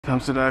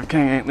Dumpster Dive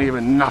King ain't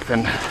leaving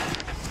nothing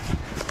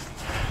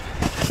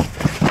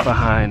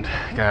behind,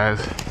 guys.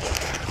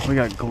 We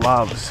got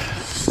gloves,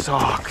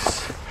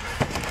 socks.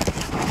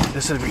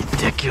 This is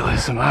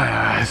ridiculous in my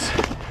eyes.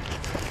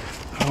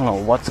 I don't know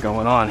what's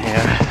going on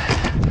here.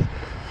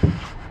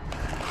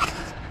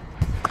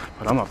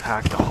 But I'm gonna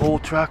pack the whole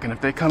truck, and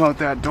if they come out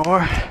that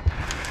door,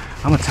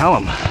 I'm gonna tell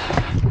them.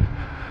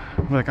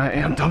 I'm like, I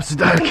am Dumpster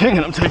Dive King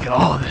and I'm taking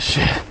all of this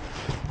shit.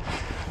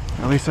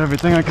 At least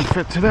everything I can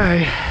fit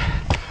today.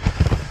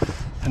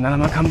 And then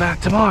I'm gonna come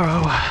back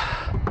tomorrow.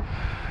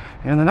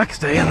 And the next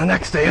day, and the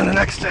next day, and the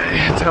next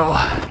day, until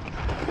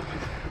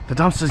the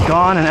dumpster's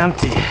gone and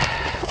empty.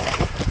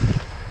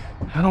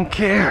 I don't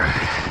care.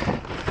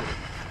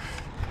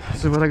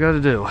 This is what I gotta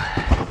do.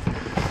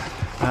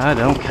 I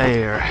don't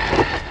care.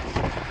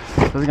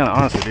 This is gonna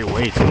honestly be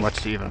way too much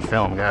to even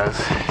film, guys.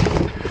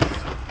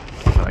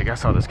 But I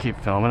guess I'll just keep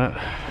filming it,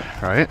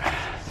 right?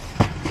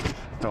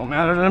 Don't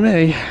matter to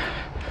me.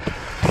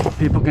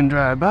 People can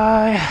drive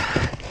by.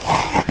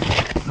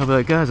 I'll be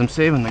like, guys, I'm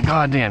saving the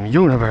goddamn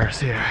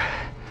universe here.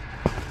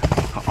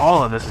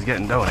 All of this is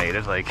getting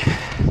donated, like,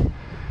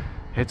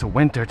 it's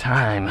winter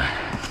time.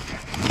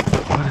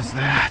 What is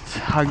that?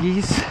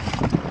 Huggies?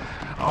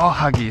 All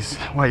Huggies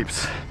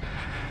wipes.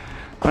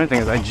 Funny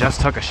thing is, I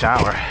just took a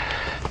shower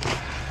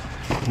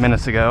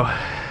minutes ago.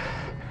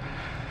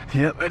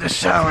 Yep, I just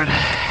showered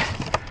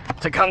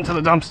to come to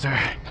the dumpster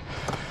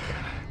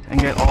and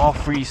get all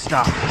free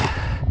stuff.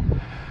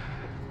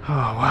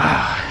 Oh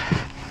wow,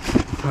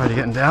 already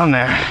getting down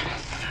there.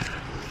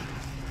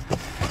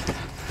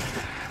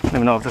 I don't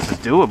even know if this is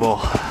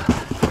doable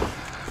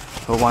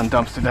for one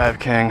Dumpster Dive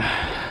King.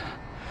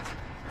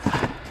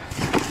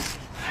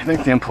 I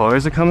think the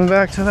employees are coming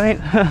back tonight,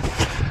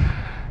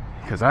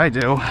 because I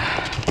do.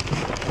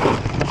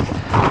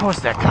 Of course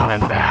they're coming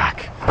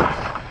back.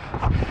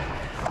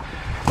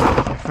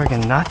 You're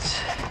friggin' nuts.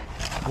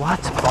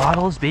 What?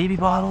 Bottles? Baby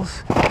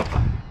bottles?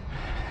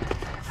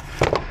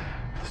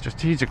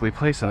 Strategically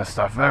placing this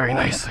stuff very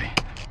nicely.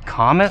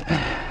 Comet?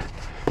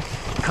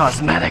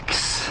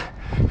 Cosmetics.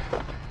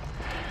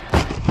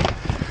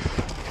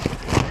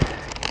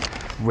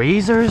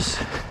 Razors?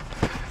 Are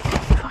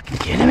you fucking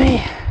kidding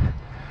me?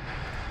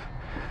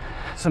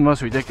 It's the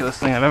most ridiculous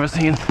thing I've ever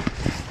seen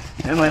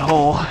in my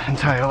whole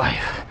entire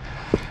life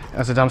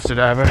as a dumpster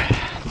diver.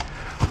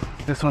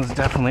 This one's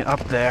definitely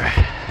up there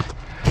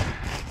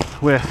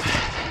with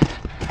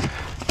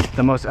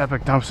the most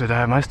epic dumpster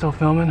dive. Am I still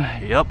filming?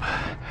 Yep.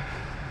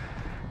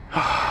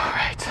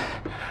 Alright,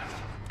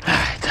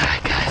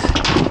 guys.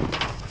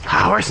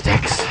 Power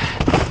sticks.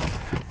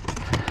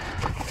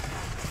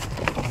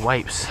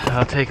 Wipes.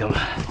 I'll take them.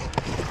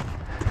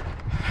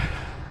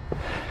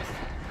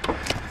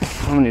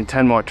 I'm gonna need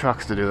 10 more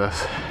trucks to do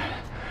this.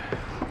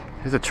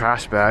 These are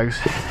trash bags.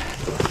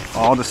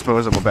 All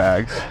disposable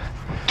bags.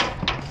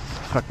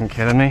 Fucking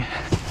kidding me?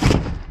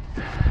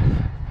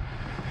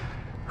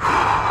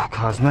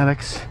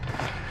 Cosmetics.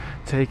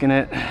 Taking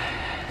it.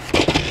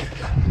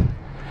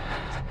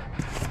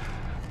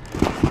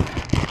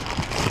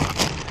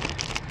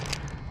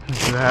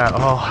 Look at that.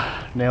 All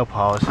nail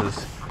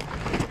polishes.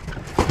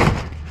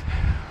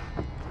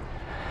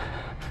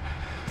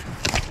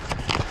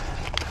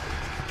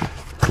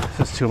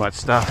 This is too much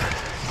stuff.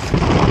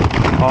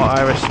 All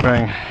Irish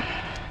Spring.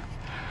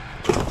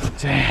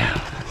 Damn.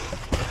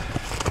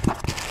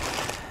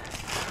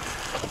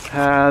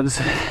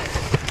 Pads.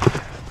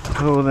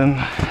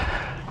 Clothing.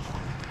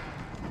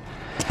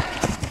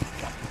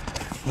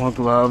 More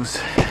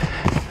gloves.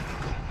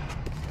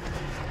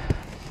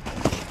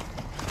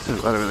 This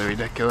is literally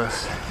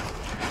ridiculous.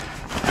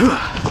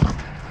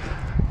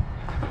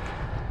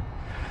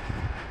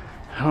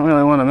 I don't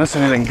really want to miss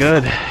anything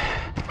good.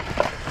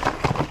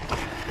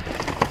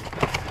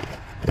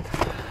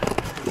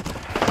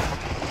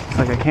 It's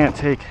like I can't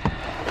take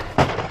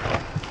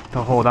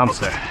the whole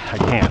dumpster. I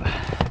can't.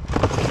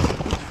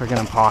 It's freaking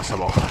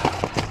impossible.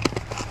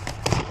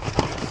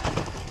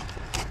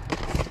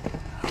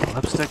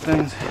 Lipstick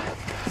things.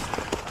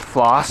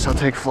 Floss. I'll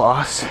take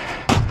floss.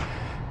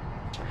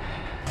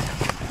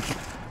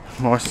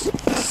 More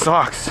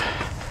socks.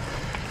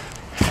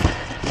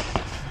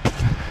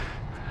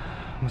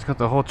 Almost got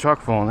the whole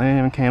truck full and they ain't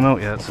even came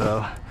out yet,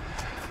 so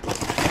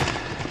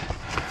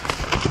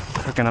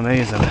freaking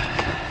amazing.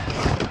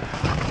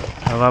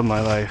 I love my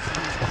life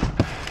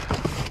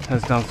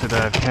as Dumpster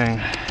Dive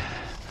King.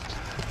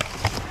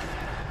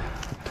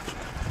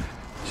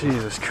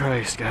 Jesus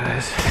Christ,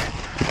 guys.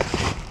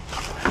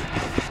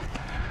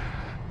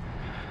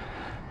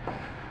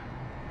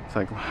 It's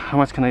like, how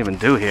much can I even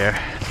do here?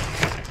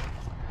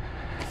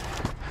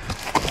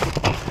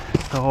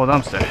 The whole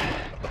dumpster.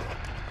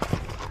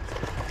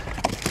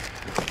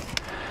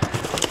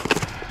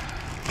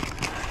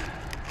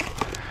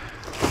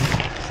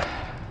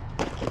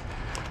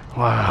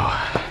 Wow.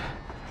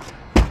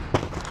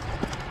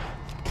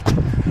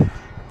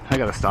 I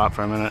gotta stop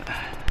for a minute.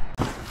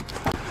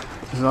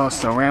 This is all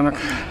ceramic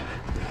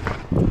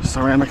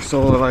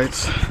solar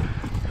lights.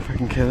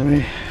 Freaking kidding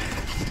me?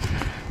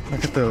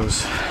 Look at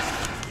those.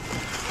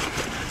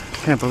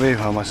 Can't believe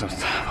how much I'm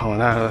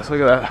pulling out of this.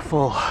 Look at that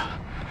full.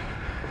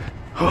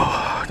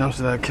 Oh,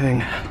 dumpster dive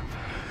king.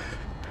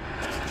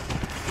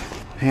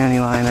 Panty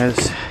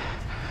liners.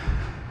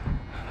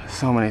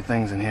 So many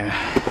things in here.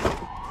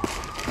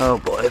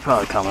 Oh boy, they're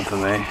probably coming for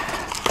me.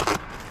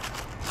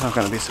 I'm not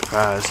gonna be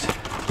surprised.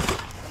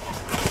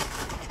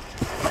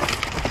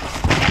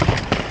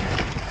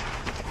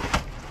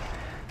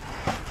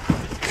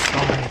 So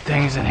many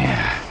things in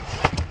here.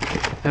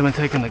 They've been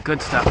taking the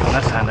good stuff on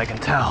this end, I can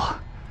tell.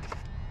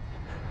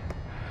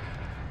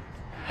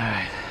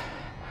 Alright.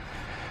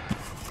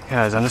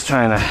 Guys, I'm just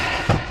trying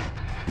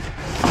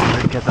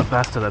to get the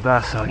best of the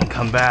best so I can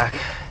come back.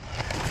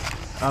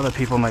 Other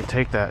people might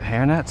take that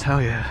hairnet,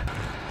 hell yeah.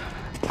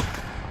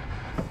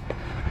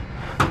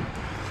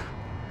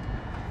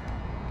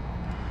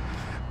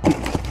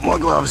 More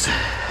gloves.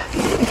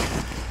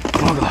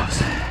 More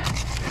gloves.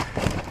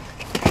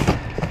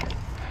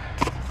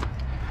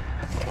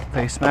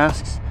 Face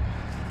masks.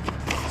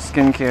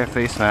 Skincare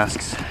face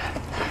masks.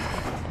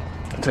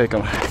 Take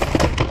them.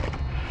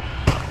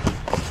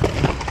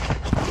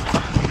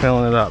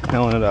 Filling it up,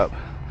 filling it up.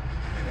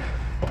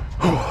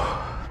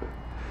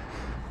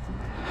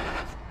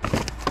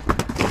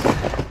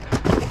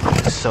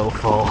 So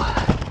full.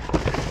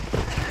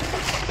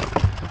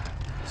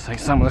 It's like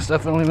some of the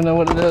stuff I don't even know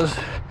what it is.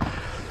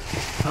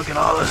 Look at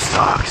all the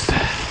socks.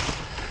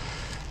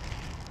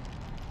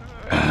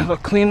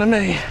 Look clean to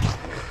me.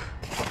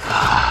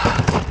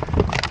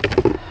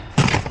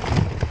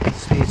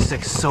 Speed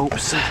 6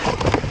 soaps.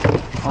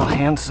 All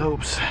hand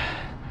soaps.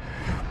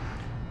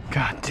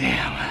 God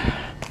damn.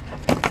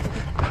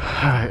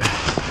 Alright.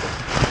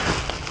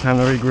 Time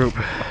to regroup.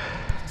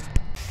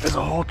 There's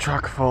a whole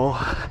truck full.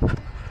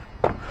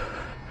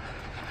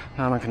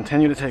 Now I'm gonna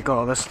continue to take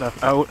all this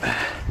stuff out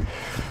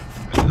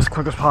as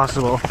quick as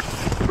possible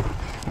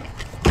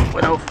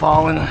without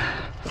falling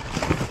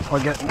or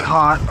getting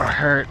caught or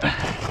hurt.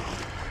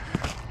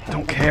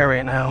 Don't care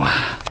right now.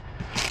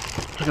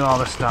 Look at all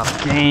this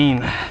stuff.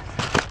 Gain,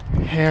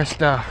 hair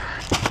stuff,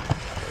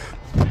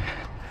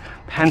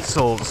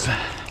 pencils.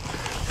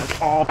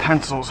 That's all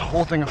pencils.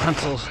 Whole thing of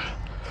pencils.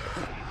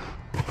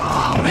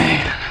 Oh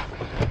man.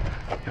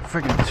 Got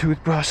freaking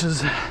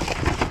toothbrushes.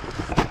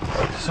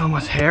 So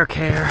much hair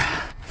care.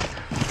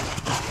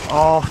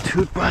 All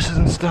toothbrushes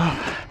and stuff.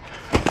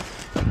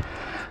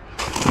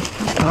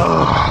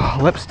 Oh,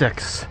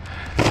 lipsticks.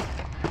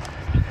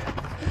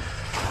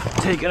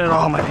 Taking it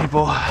all, my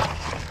people.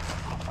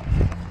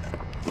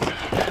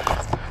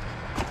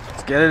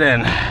 Let's get it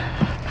in.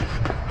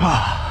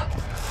 Oh,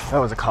 that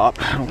was a cop.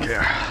 I don't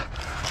care.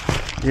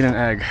 Eat an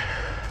egg.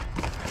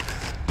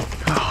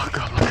 Oh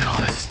god, look at all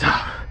this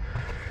stuff.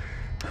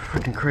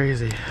 Freaking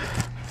crazy.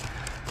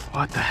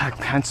 What the heck?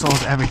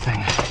 Pencils,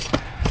 everything.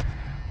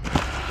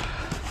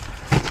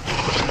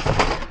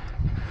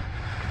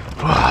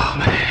 Oh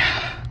man.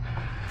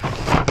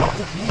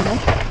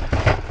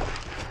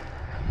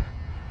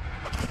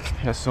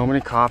 There's so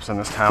many cops in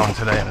this town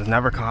today, and there's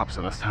never cops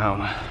in this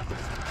town.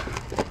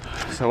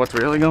 So what's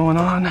really going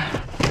on?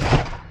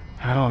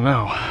 I don't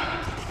know.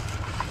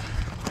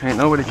 Ain't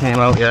nobody came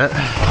out yet.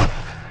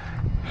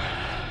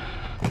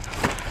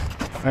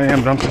 I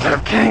am Dumpster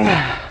Dive King.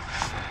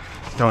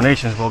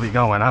 Donations will be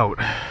going out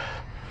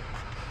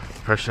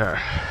for sure.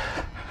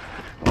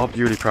 All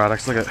beauty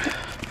products. Look at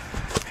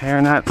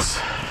hair nets.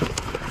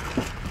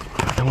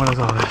 And what is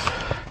all this?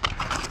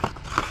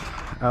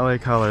 LA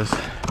Colors.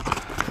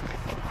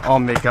 All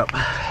makeup.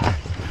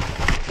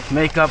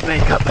 Makeup,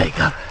 makeup,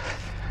 makeup.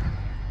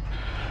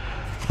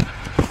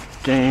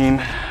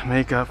 Gain,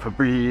 makeup,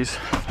 Febreze.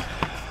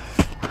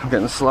 I'm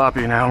getting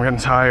sloppy now. I'm getting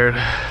tired.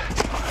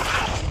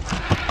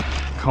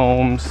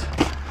 Combs.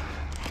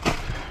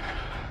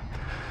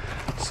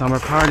 Summer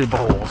party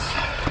bowls.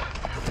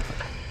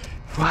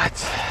 What?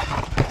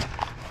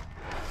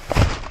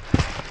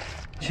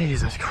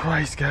 Jesus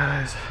Christ,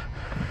 guys.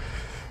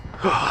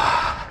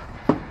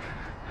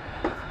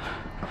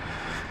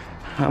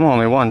 I'm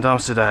only one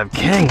dumpster dive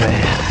king,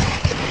 man.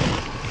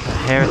 The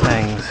hair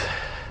things.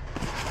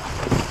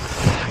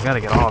 I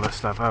gotta get all this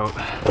stuff out.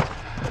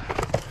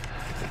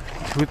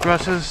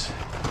 Toothbrushes.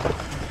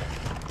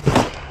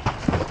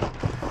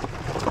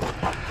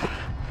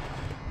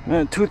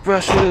 Man,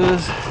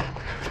 toothbrushes.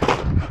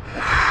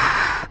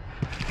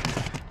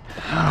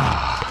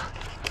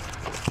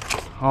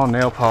 All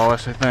nail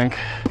polish, I think.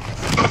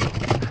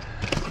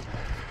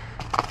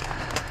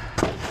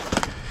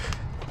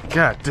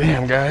 God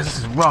damn, guys, this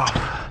is rough.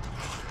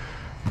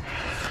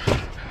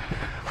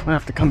 I'm gonna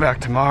have to come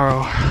back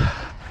tomorrow,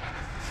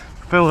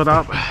 fill it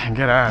up, and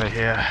get out of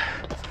here.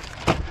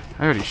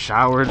 I already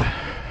showered. Did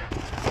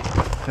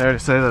I already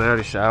say that I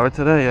already showered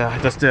today? Yeah, I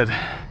just did.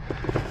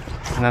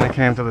 And then I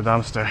came to the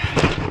dumpster.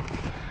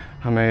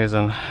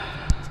 Amazing.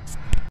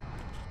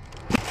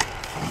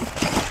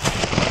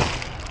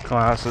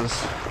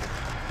 Glasses.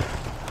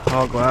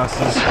 All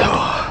glasses.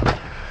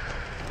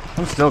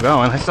 I'm still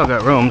going. I still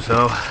got room,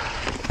 so.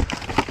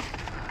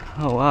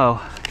 Oh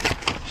wow.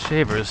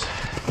 Shavers.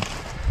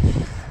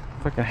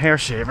 Freaking hair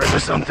shavers or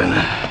something.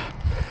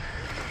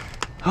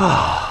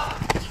 Oh.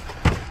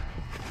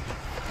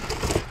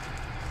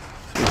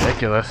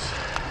 ridiculous.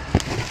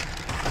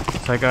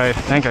 It's like I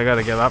think I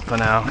gotta give up for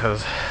now,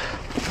 because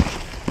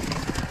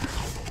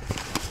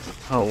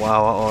oh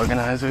wow, all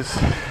organizers.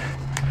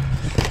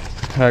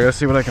 I gotta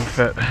see what I can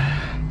fit.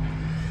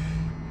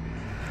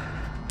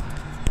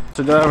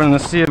 So driving in a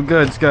sea of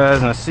goods,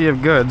 guys, in a sea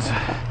of goods.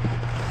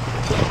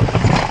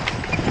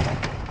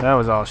 That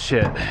was all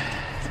shit.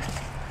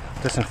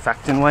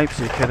 Disinfectant wipes,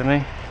 are you kidding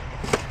me?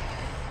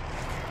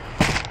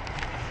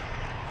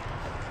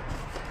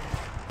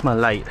 My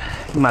light,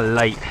 my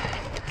light.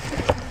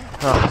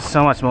 Oh, there's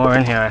so much more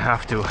in here I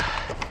have to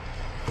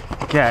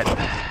get.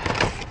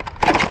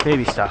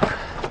 Baby stuff.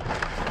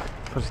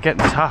 But it's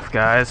getting tough,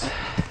 guys.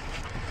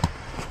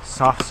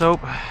 Soft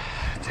soap.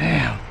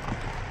 Damn.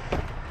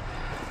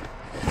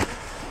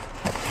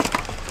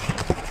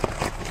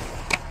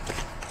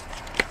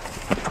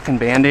 Fucking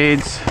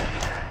band-aids.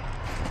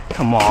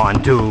 Come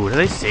on, dude. Are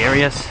they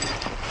serious?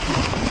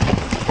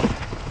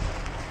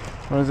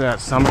 What is that?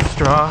 Summer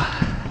straw?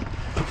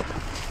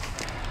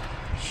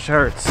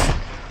 Shirts.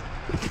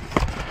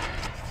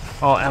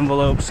 All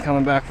envelopes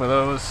coming back for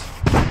those.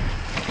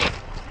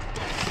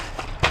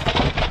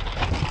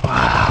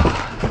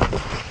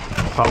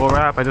 Wow. Bubble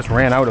wrap. I just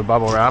ran out of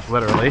bubble wrap,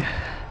 literally.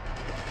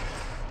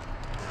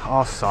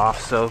 All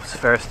soft soaps,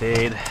 first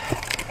aid.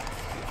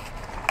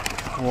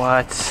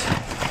 What?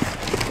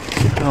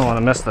 I don't want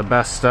to miss the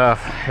best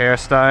stuff.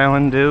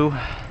 Hairstyling, do.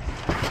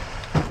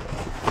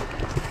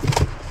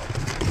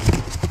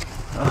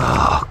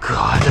 Oh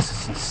god, this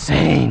is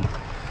insane.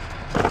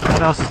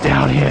 What else is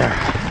down here?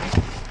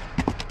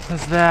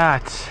 What's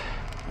that?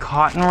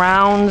 Cotton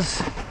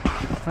rounds?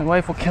 My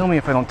wife will kill me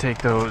if I don't take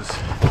those.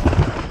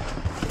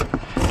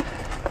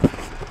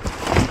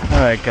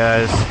 Alright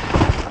guys,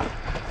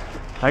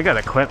 I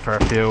gotta quit for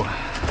a few.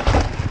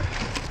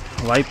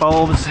 Light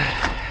bulbs,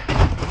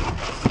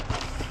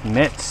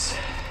 mitts.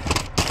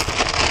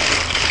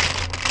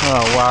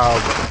 Oh wow.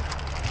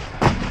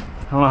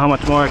 I don't know how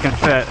much more I can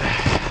fit.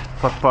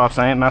 Flip flops,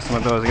 I ain't messing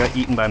with those. I got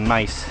eaten by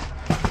mice.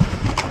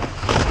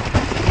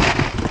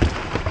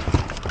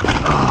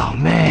 Oh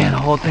man, a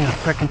whole thing of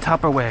frickin'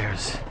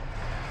 Tupperwares.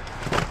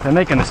 They're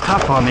making this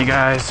tough on me,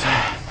 guys.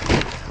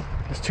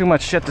 There's too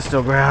much shit to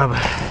still grab.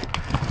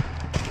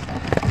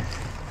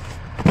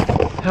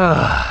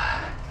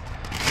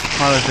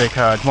 Mother's Day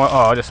cards. More.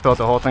 Oh, I just spilled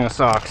the whole thing of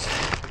socks.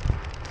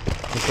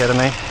 You kidding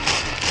me?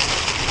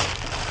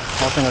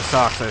 Whole thing of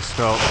socks I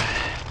spilled.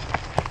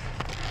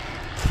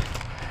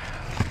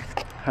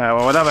 Alright,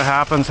 well, whatever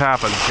happens,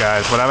 happens,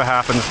 guys. Whatever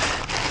happens,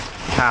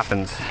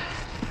 happens.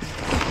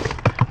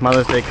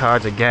 Mother's Day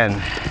cards again.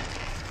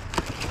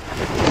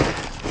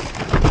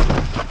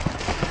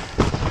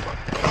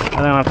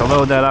 I don't have to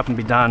load that up and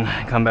be done.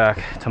 Come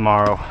back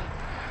tomorrow.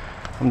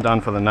 I'm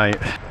done for the night.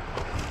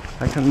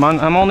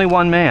 I'm only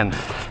one man.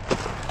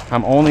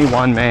 I'm only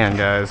one man,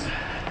 guys.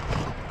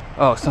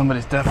 Oh,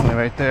 somebody's definitely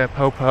right there.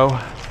 Popo.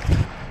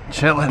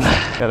 Chilling.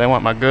 Yeah, they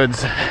want my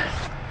goods.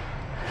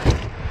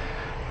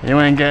 You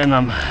ain't getting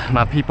them,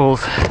 my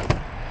peoples.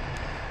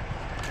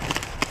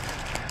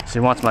 She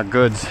wants my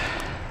goods.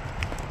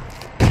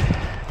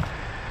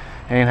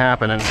 Ain't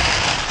happening.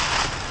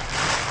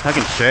 I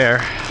can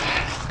share.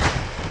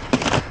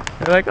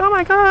 They're like, oh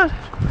my god,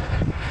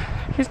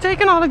 he's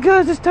taking all the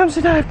goods, it's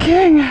Dumpster Dive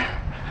King.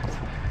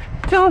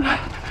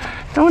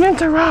 Don't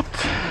interrupt.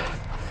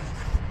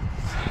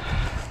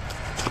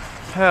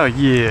 Hell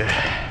yeah.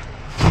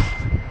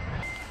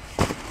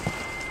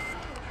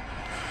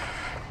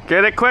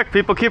 Get it quick,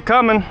 people keep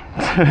coming.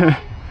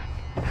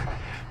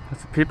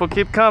 People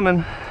keep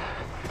coming.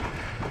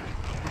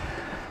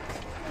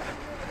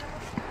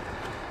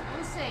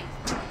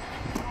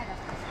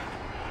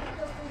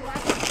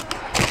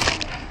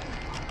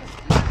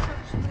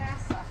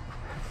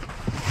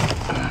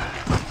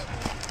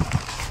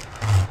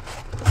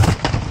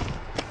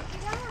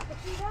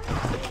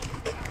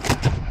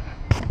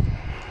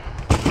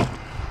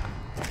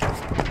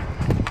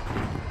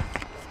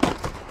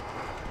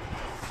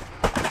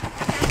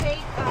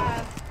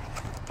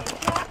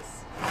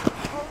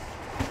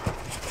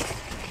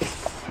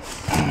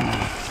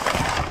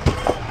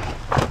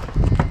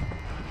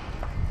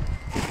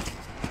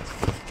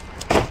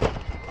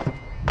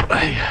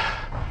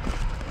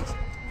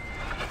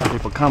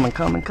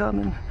 People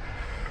coming.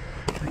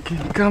 They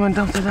keep coming,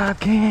 Dumpster Dive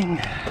King.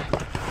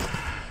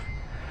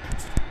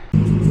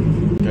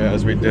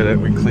 Guys, we did it.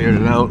 We cleared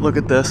it out. Look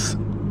at this.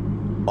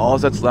 All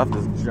that's left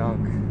is junk.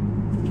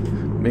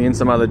 Me and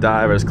some other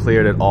divers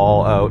cleared it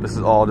all out. This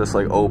is all just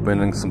like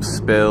open and some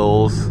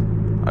spills.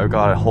 I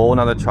got a whole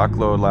nother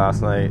truckload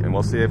last night, and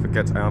we'll see if it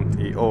gets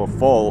empty or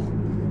full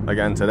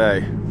again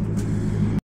today.